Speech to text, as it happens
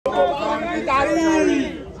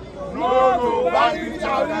January. No go back to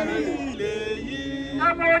January.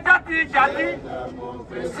 Jati,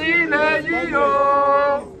 sílẹ̀ yìí o,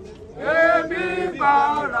 ebi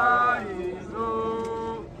para ìlú.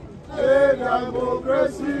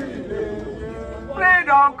 Democracy.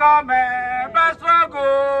 Freedom come, by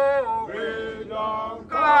struggle. Freedom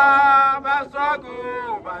come, by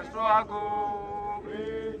struggle, by struggle.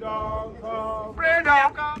 Freedom come.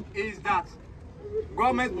 Freedom come is that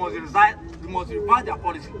government must revise their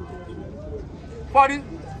policy.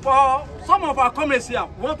 For some of our comrades here,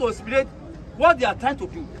 we want to explain what they are trying to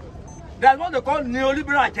do. That's what they call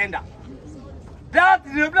neoliberal agenda. That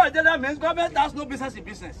neoliberal agenda means government has no business in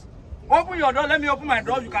business. Open your door, let me open my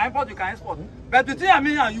door, you can import, you can export. But between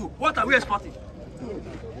me and you, what are we exporting?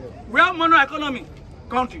 We are mono economy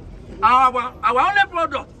country. Our only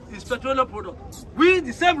product is petroleum product. We,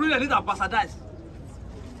 the same rule, need to bastardize.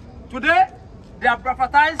 Today, they have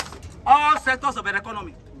privatized all sectors of the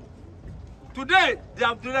economy. Today, they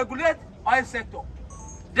have deregulated oil sector.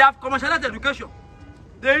 They have commercialized education.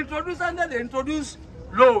 They introduce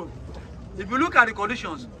loan. If you look at the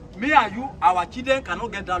conditions, me and you, our children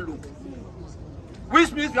cannot get that loan.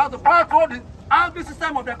 Which means you have to power through the RB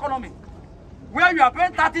system of the economy. Where you are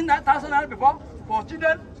paying 13,000 naira before for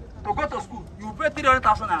children to go to school, you pay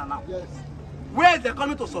 300,000 naira now. Yes. Where is the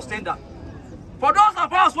economy to sustain that? For those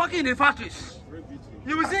of us working in the factories,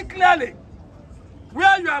 you will see clearly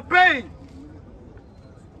where you are paying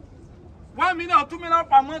 1 million or 2 million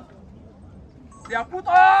per month. They have put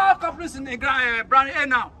all companies in the brand A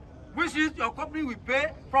now, which is your company will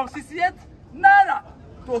pay from 68 naira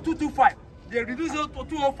to 225. They reduce it to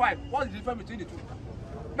 205. What is the difference between the two?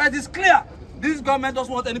 But it's clear this government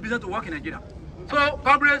doesn't want any business to work in Nigeria. So,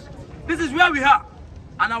 comrades, this is where we are,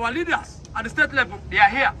 and our leaders at the state level, they are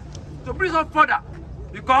here to bring us further,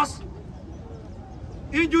 because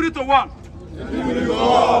injury to one,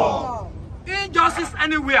 injustice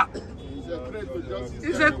anywhere.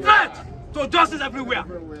 It's a threat to justice everywhere.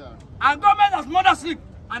 And government has murdered sleep,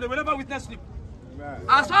 and they will never witness sleep.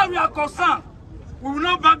 As far as we are concerned, we will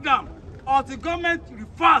not back down until government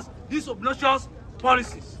reverse these obnoxious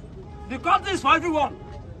policies. The country is for everyone,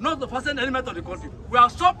 not the first element of the country. We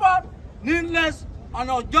have suffered needless and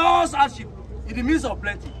unjust hardship in the midst of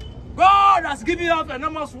plenty. God has given us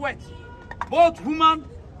enormous wealth, both human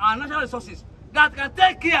and natural resources, that can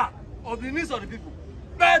take care of the needs of the people.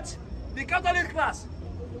 But the Catholic class,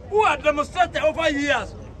 who have demonstrated over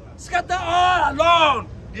years, scattered all along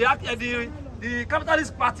the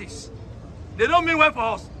capitalist parties, they don't mean well for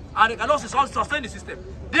us, and they cannot sustain the system.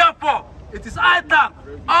 Therefore, it is high time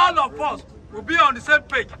all of us will be on the same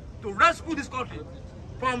page to rescue this country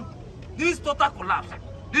from this total collapse.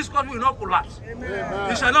 This country will not collapse.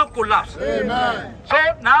 Amen. It shall not collapse. Amen. So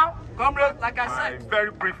now, comrades, like I said,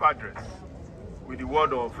 very brief address with the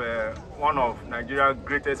word of one of Nigeria's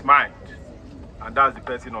greatest minds, and that's the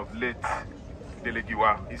person of late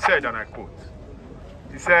Delegiwa. He said, and I quote,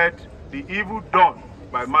 he said, "The evil done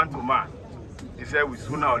by man to man," he said, "will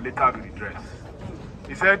sooner or later be redressed."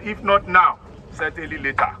 He said, "If not now, certainly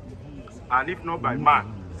later. And if not by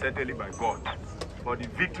man, certainly by God. For the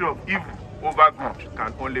victory of evil over good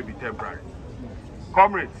can only be temporary."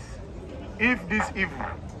 Comrades, if this evil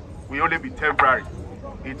will only be temporary,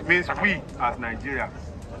 it means we as Nigerians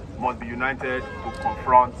must be united to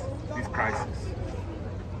confront this crisis.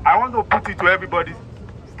 I want to put it to everybody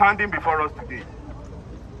standing before us today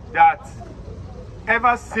that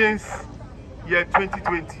ever since year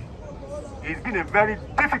 2020, it's been a very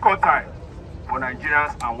difficult time for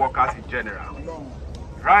Nigerians and workers in general.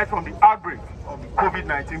 Right from the outbreak of the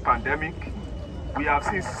COVID-19 pandemic, we have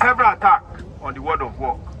seen several attacks on the world of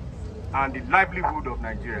work and the livelihood of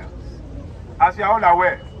Nigerians. As you are all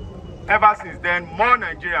aware, ever since then, more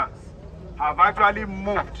Nigerians have actually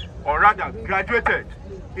moved, or rather graduated,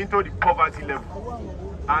 into the poverty level.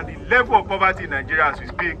 And the level of poverty in Nigeria, as we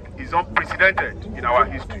speak, is unprecedented in our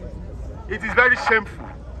history. It is very shameful,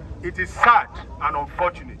 it is sad and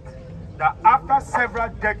unfortunate that after several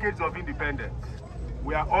decades of independence,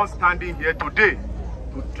 we are all standing here today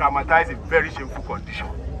to dramatize a very shameful condition.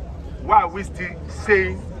 Why are we still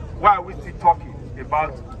saying, why are we still talking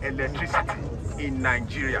about electricity in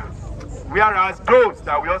Nigeria? Whereas those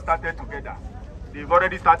that we all started together, they've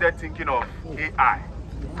already started thinking of AI,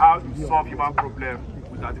 how to solve human problems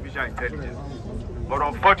with artificial intelligence. But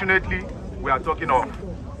unfortunately, we are talking of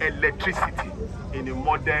electricity in a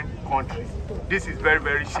modern country. This is very,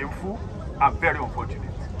 very shameful and very unfortunate.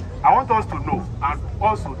 I want us to know and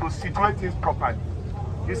also to situate things properly.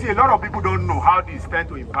 You see, a lot of people don't know how this tend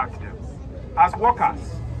to impact them. As workers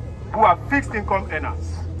who are fixed income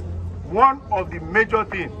earners, one of the major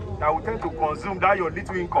things that will tend to consume that your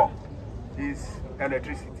little income is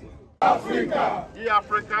electricity. Africa.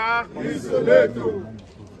 Africa is Soleto.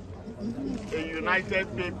 A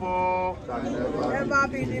united people. Never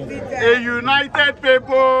be defeated. A united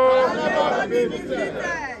people. Never be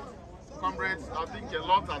defeated. Comrades, I think a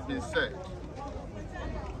lot has been said.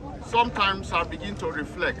 Sometimes I begin to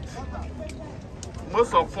reflect.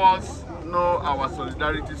 Most of us know our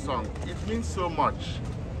solidarity song. It means so much.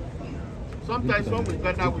 Sometimes when we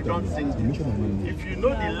gather, we don't sing it. If you know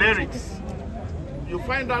the lyrics, you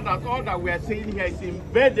find out that all that we are saying here is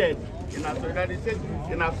embedded in our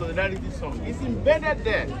solidarity song. It's embedded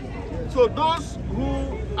there. So those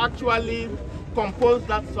who actually composed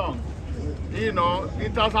that song, you know,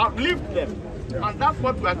 it has outlived them. And that's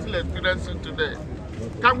what we are still experiencing today.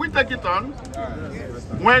 Can we take it on?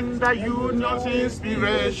 When the union's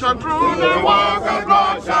inspiration through the work of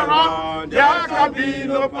God shall run, there can be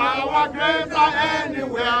no power greater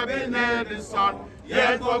anywhere beneath the sun.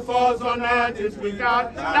 Yet what falls on earth is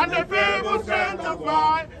weaker than the feeble strength of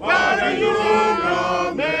God. But the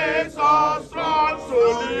union makes us strong.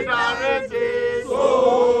 Solidarity,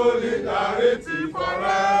 solidarity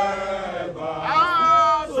forever.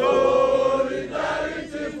 Ah,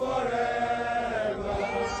 solidarity forever.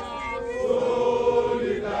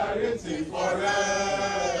 Solidarity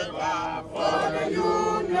forever. For the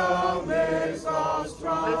union makes us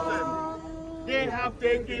strong. Listen. They have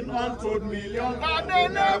taken untold millions that they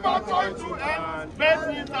never thought to end. But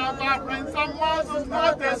with our friends and muscles,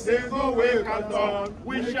 not a single way can turn.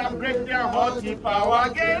 We shall break their haughty power,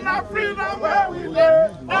 gain our freedom where we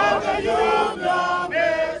live. For the union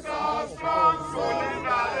makes us strong.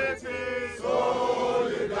 Solidarity,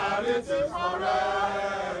 solidarity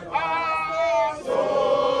forever.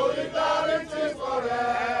 Solidarity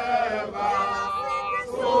forever.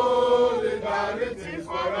 Solidarity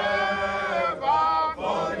forever.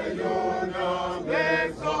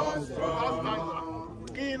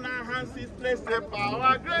 Place the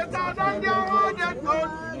power greater than their worded code,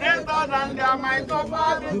 greater than their might of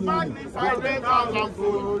all is magnified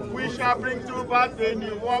 1,000-fold. We shall bring to birth a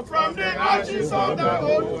new one from the ashes of the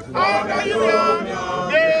old. And the union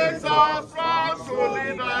makes us strong.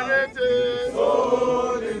 Solidarity,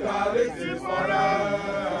 solidarity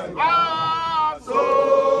forever.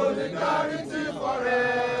 Solidarity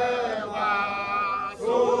forever.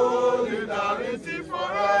 Solidarity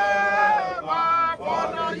forever.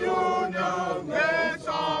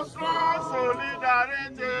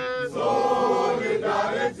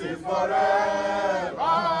 Solidarity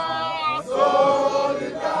forever.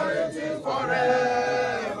 Solidarity forever.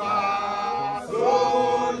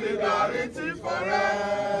 Solidarity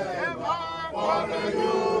forever. For the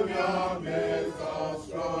union makes us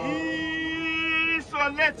strong.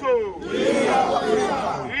 Soleto.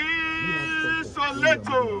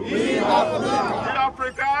 Soleto.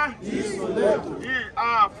 Africa.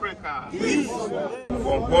 Africa.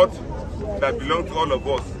 From what that belongs to all of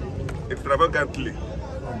us extravagantly.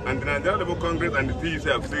 And the Nigerian Labour Congress and the TUC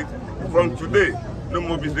have said, from today, no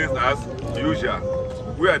more business as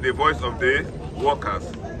usual. We are the voice of the workers,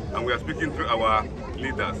 and we are speaking through our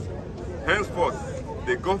leaders. Henceforth,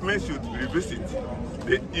 the government should revisit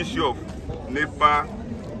the issue of NEPA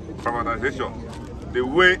privatization, the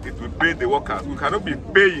way it will pay the workers. We cannot be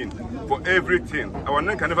paying for everything. Our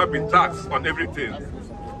name can never be taxed on everything.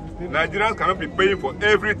 Nigerians cannot be paying for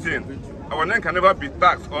everything. Our name can never be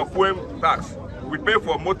taxed or fuel tax. We pay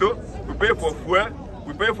for motor, we pay for fuel,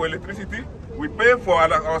 we pay for electricity, we pay for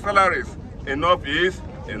our salaries. Enough is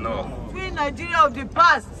enough. Between Nigeria of the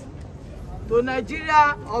past to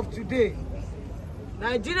Nigeria of today.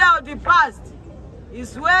 Nigeria of the past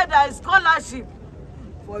is where there is scholarship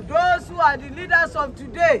for those who are the leaders of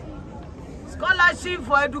today. Scholarship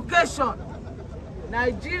for education.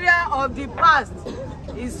 Nigeria of the past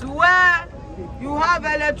is where you have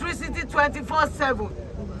electricity 24/7.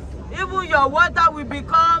 Even your water will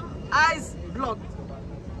become ice blocked.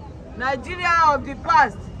 Nigeria of the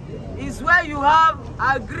past is where you have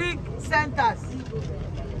agric centers.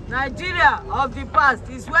 Nigeria of the past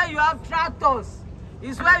is where you have tractors.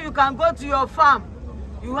 It's where you can go to your farm.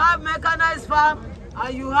 You have mechanized farm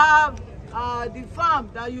and you have the farm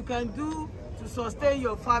that you can do to sustain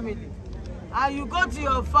your family. And you go to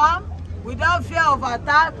your farm without fear of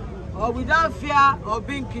attack or without fear of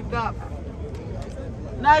being kidnapped.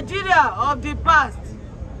 Nigeria of the past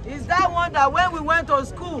is that one that when we went to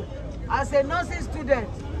school as a nursing student,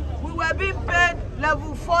 we were being paid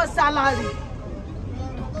level 4 salary.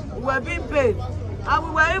 We were being paid. And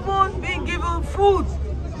we were even being given food.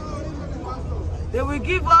 They will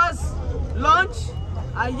give us lunch,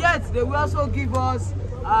 and yet they will also give us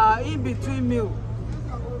in-between meal.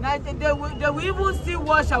 They will even still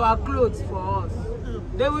wash our clothes for us.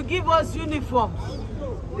 They will give us uniforms.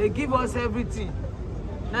 They give us everything.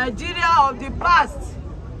 Nigeria of the past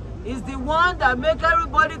is the one that makes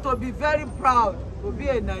everybody to be very proud to be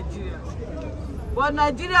a Nigerian. But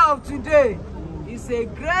Nigeria of today is a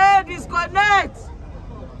great disconnect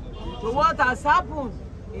to what has happened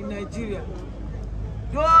in Nigeria.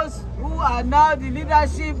 Those who are now the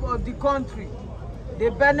leadership of the country, they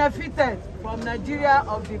benefited from Nigeria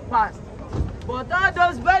of the past. But all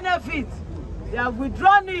those benefits, they have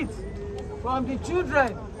withdrawn it from the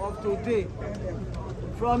children of today.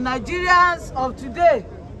 From Nigerians of today,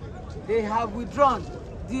 they have withdrawn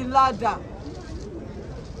the ladder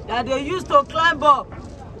that they used to climb up.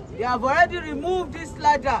 They have already removed this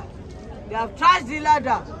ladder. They have trashed the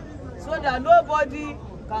ladder so that nobody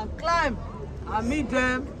can climb and meet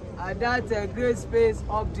them at that great space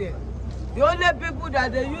up there. The only people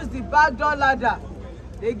that they use the backdoor ladder,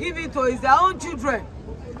 they give it to is their own children,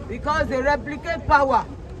 because they replicate power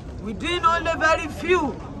within only very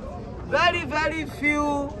few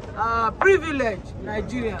privileged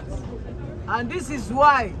Nigerians. And this is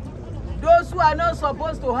why those who are not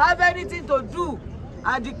supposed to have anything to do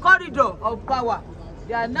at the corridor of power,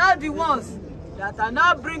 they are now the ones that are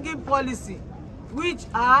now bringing policy which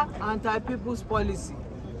are anti-people's policy.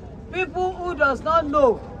 People who does not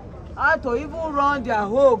know how to even run their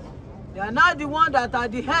home, they are now the ones that are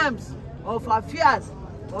the helms of affairs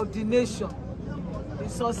of the nation. The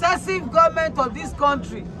successive government of this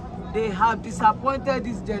country, they have disappointed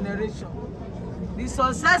this generation. The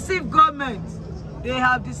successive governments, they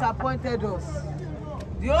have disappointed us.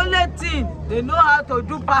 The only thing they know how to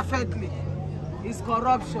do perfectly is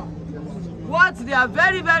corruption. What they are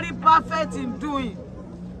very, very perfect in doing,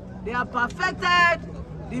 they have perfected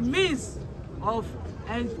the means of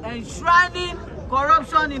enshrining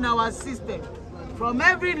corruption in our system. From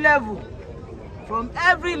every level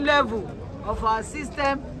of our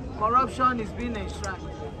system, corruption is being enshrined.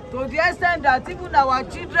 To the extent that even our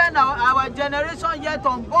children, our generation yet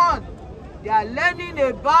unborn, they are learning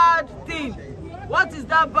a bad thing. What is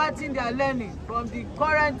that bad thing they are learning from the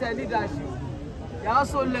current leadership? They are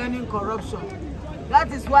also learning corruption.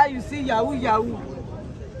 That is why you see Yahoo Yahoo.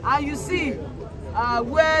 And you see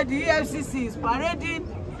where the EFCC is parading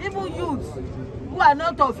even youths who are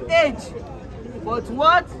not of age. But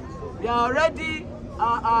what? They are already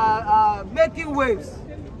making waves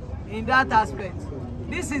in that aspect.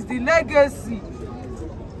 This is the legacy.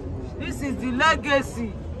 This is the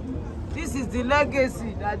legacy. This is the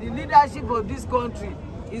legacy that the leadership of this country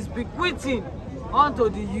is bequeathing onto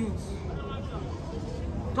the youth.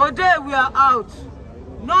 Today we are out,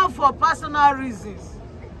 not for personal reasons,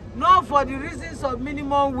 not for the reasons of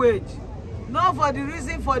minimum wage, not for the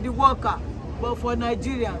reason for the worker, but for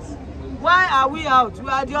Nigerians. Why are we out? We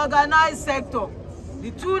are the organized sector,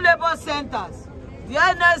 the two labor centers, the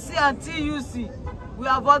NSC and TUC. We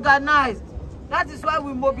have organized. That is why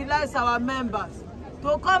we mobilize our members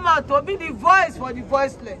to come out, to be the voice for the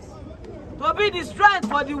voiceless, to be the strength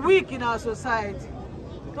for the weak in our society,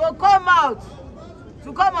 to come out,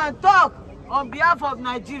 to come and talk on behalf of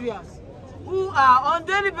Nigerians who are on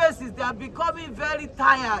daily basis, they are becoming very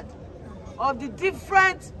tired of the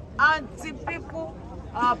different anti-people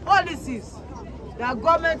policies that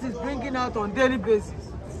government is bringing out on daily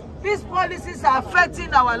basis. These policies are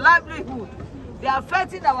affecting our livelihood. They are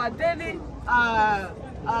affecting our daily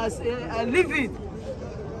living.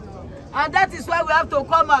 And that is why we have to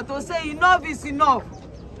come out to say enough is enough.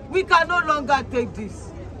 We can no longer take this.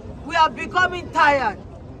 We are becoming tired.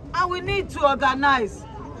 And we need to organize.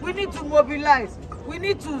 We need to mobilize. We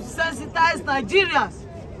need to sensitize Nigerians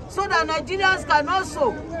so that Nigerians can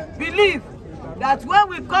also believe that when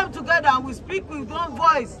we come together and we speak with one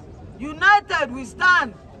voice, united we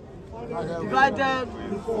stand. Divided,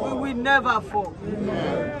 we will never fall.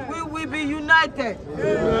 Amen. We will be united.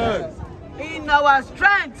 Amen. In our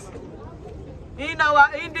strength, in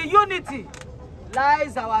the unity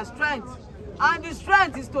lies our strength. And the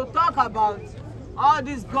strength is to talk about all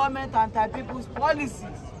these government anti-people's policies.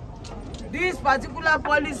 This particular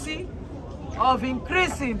policy of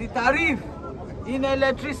increasing the tariff in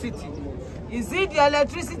electricity. Is it the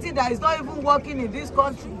electricity that is not even working in this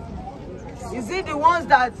country? Is it the ones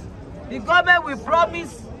that the government will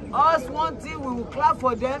promise us one thing, we will clap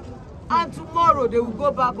for them, and tomorrow they will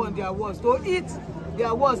go back on their words, to eat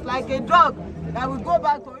their words, like a dog that will go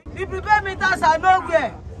back to it. The prepaid meters are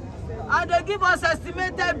nowhere, and they give us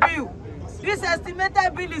estimated bill. This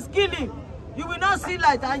estimated bill is killing. You will not see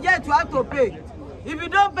light, and yet you have to pay. If you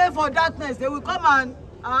don't pay for darkness, they will come and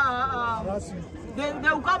they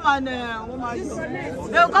will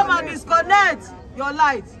come and disconnect your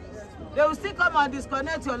light. They will still come and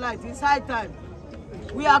disconnect your light. It's high time.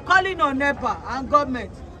 We are calling on NEPA and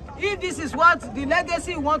government. If this is what the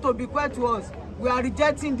legacy you want to bequeath to us, we are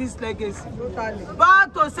rejecting this legacy.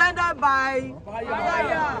 Back to sender by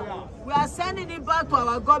fire. We are sending it back to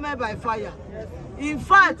our government by fire. In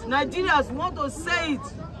fact, Nigerians want to say it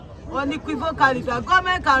unequivocally that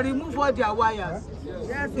government can remove all their wires.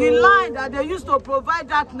 The line that they used to provide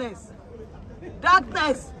darkness,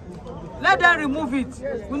 let them remove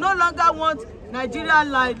it. We no longer want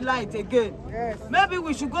Nigerian light again. Maybe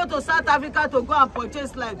we should go to South Africa to go and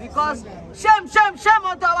purchase light, because shame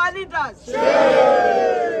onto our leaders.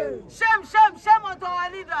 Shame onto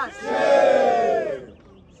our leaders.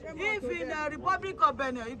 If in the Republic of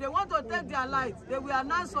Benin, if they want to take their light, they will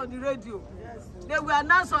announce on the radio. They will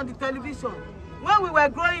announce on the television. When we were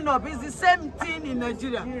growing up, it's the same thing in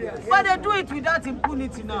Nigeria. But they do it without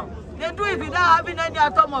impunity now. They do it without having any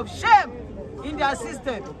atom of shame in their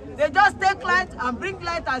system. They just take light and bring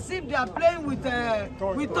light as if they are playing with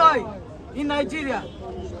toy in Nigeria.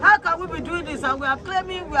 How can we be doing this and we are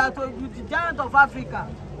claiming we are the giant of Africa?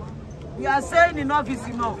 We are saying enough is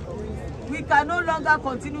enough. We can no longer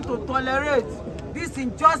continue to tolerate this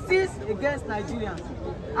injustice against Nigerians.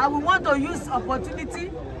 And we want to use opportunity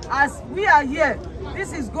as we are here.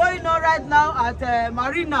 This is going on right now at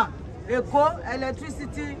Marina,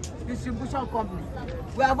 Elctricity Distribution Company.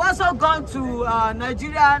 We have also gone to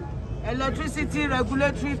Nigerian Electricity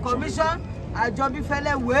Regulatory Commission at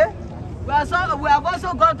Jobifele Way. We have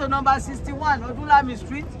also gone to number 61 Odulami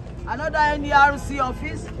Street, another NERC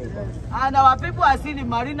office, and our people are still in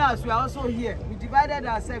Marina as we are also here. We divided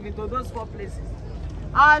ourselves into those 4 places.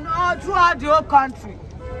 And all throughout the whole country,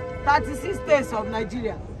 36 states of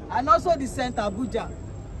Nigeria, and also the center, Abuja,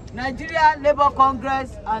 Nigeria Labour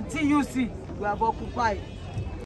Congress and TUC, we have occupied.